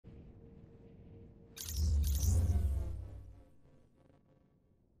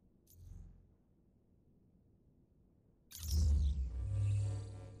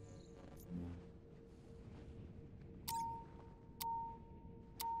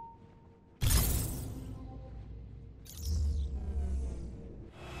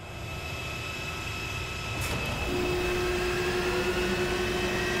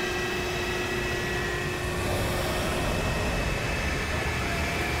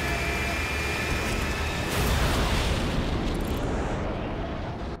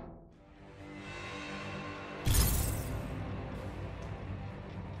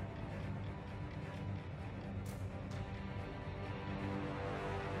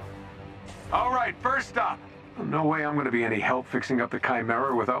All right, first up. No way I'm gonna be any help fixing up the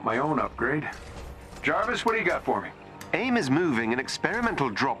Chimera without my own upgrade. Jarvis, what do you got for me? AIM is moving an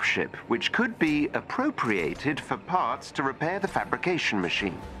experimental dropship, which could be appropriated for parts to repair the fabrication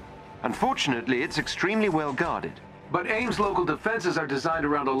machine. Unfortunately, it's extremely well guarded. But AIM's local defenses are designed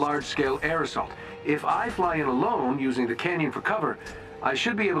around a large-scale air assault. If I fly in alone, using the canyon for cover, I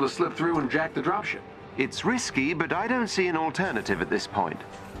should be able to slip through and jack the dropship. It's risky, but I don't see an alternative at this point.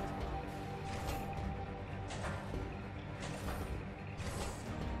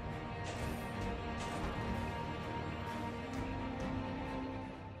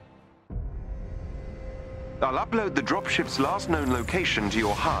 I'll upload the dropship's last known location to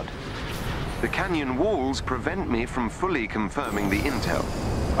your HUD. The canyon walls prevent me from fully confirming the intel.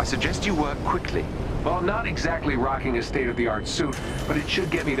 I suggest you work quickly. Well, I'm not exactly rocking a state-of-the-art suit, but it should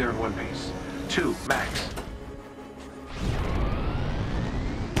get me there in one piece. 2, max.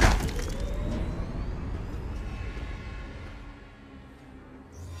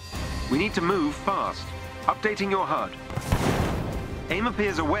 We need to move fast. Updating your HUD. AIM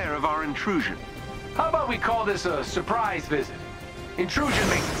appears aware of our intrusion. How about we call this a surprise visit? Intrusion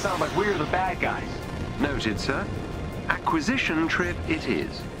makes it sound like we're the bad guys. Noted, sir. Acquisition trip it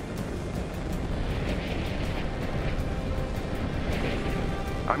is.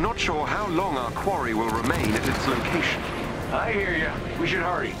 I'm not sure how long our quarry will remain at its location. I hear you. We should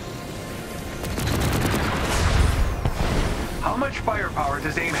hurry. How much firepower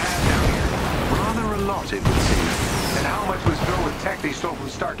does AIM have down here? Rather a lot, it would seem. And how much was filled with tech they stole from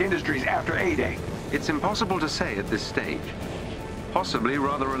Stark Industries after A-Day? It's impossible to say at this stage. Possibly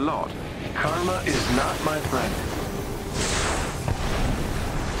rather a lot. Karma is not my friend.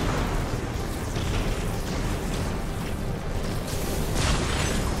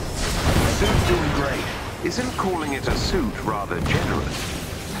 Suit's doing great. Isn't calling it a suit rather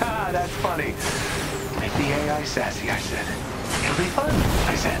generous? Ha, that's funny. Make the AI sassy, I said. It'll be fun,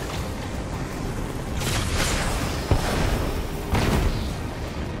 I said.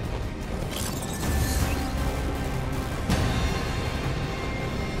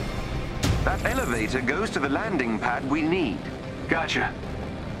 That elevator goes to the landing pad we need. Gotcha.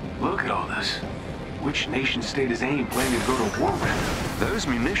 Look at all this. Which nation-state is AIM planning to go to war with? Those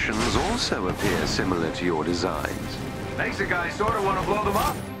munitions also appear similar to your designs. Makes a guy sort of want to blow them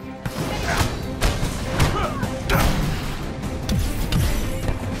up.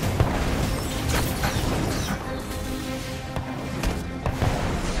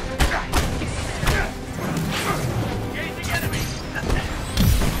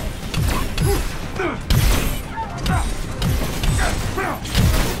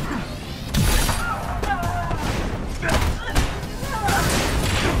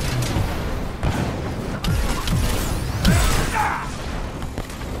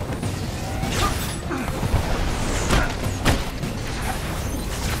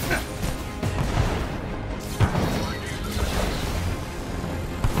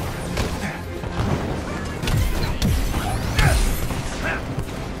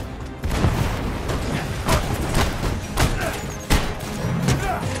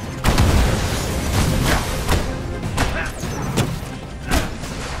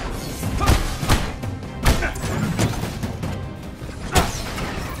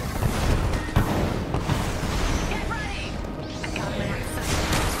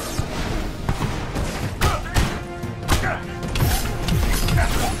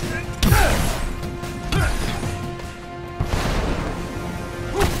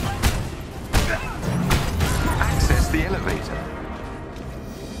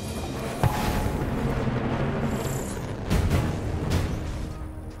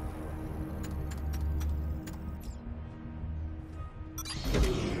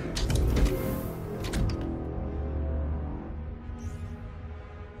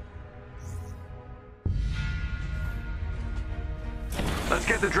 Let's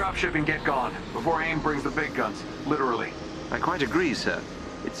get the dropship and get gone, before AIM brings the big guns, literally. I quite agree, sir.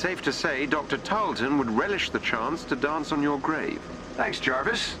 It's safe to say Dr. Tarleton would relish the chance to dance on your grave. Thanks,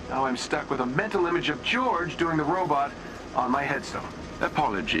 Jarvis. Now I'm stuck with a mental image of George doing the robot on my headstone.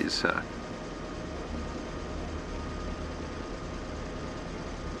 Apologies, sir.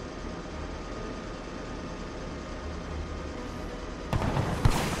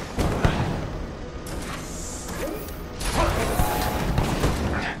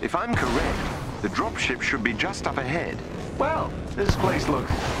 If I'm correct, the dropship should be just up ahead. Well, this place looks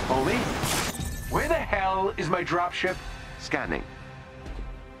homey. Where the hell is my dropship? Scanning.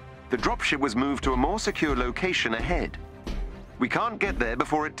 The dropship was moved to a more secure location ahead. We can't get there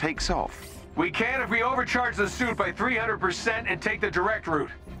before it takes off. We can if we overcharge the suit by 300% and take the direct route.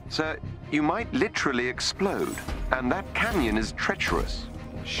 Sir, you might literally explode, and that canyon is treacherous.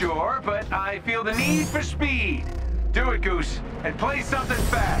 Sure, but I feel the need for speed. Do it, Goose, and play something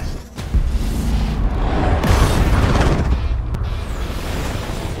fast.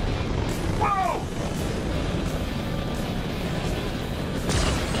 Whoa!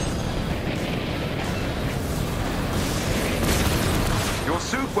 Your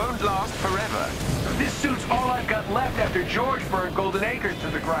suit won't last forever. This suit's all I've got left after George burned Golden Acres to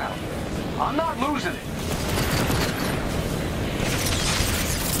the ground. I'm not losing it.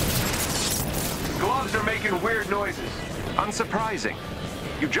 Gloves are making weird noises. Unsurprising.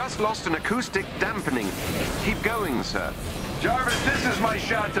 You just lost an acoustic dampening. Keep going, sir. Jarvis, this is my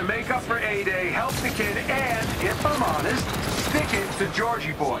shot to make up for A-Day, help the kid, and, if I'm honest, stick it to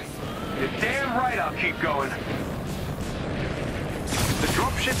Georgie boy. You're damn right I'll keep going. The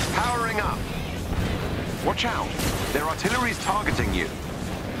dropship's powering up. Watch out. Their artillery's targeting you.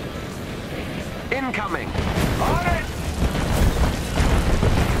 Incoming. On it!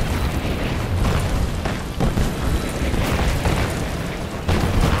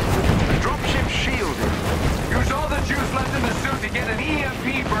 The dropship's shielded. Use all the juice left in the suit to get an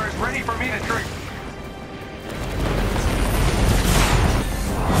EMP burst ready for me to drink.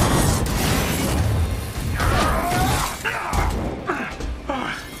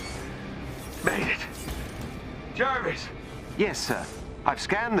 Made it. Jarvis. Yes, sir. I've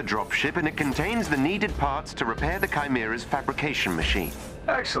scanned the dropship and it contains the needed parts to repair the Chimera's fabrication machine.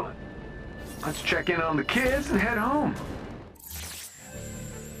 Excellent. Let's check in on the kids and head home.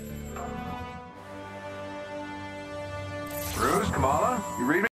 Bruce, Kamala, you read me?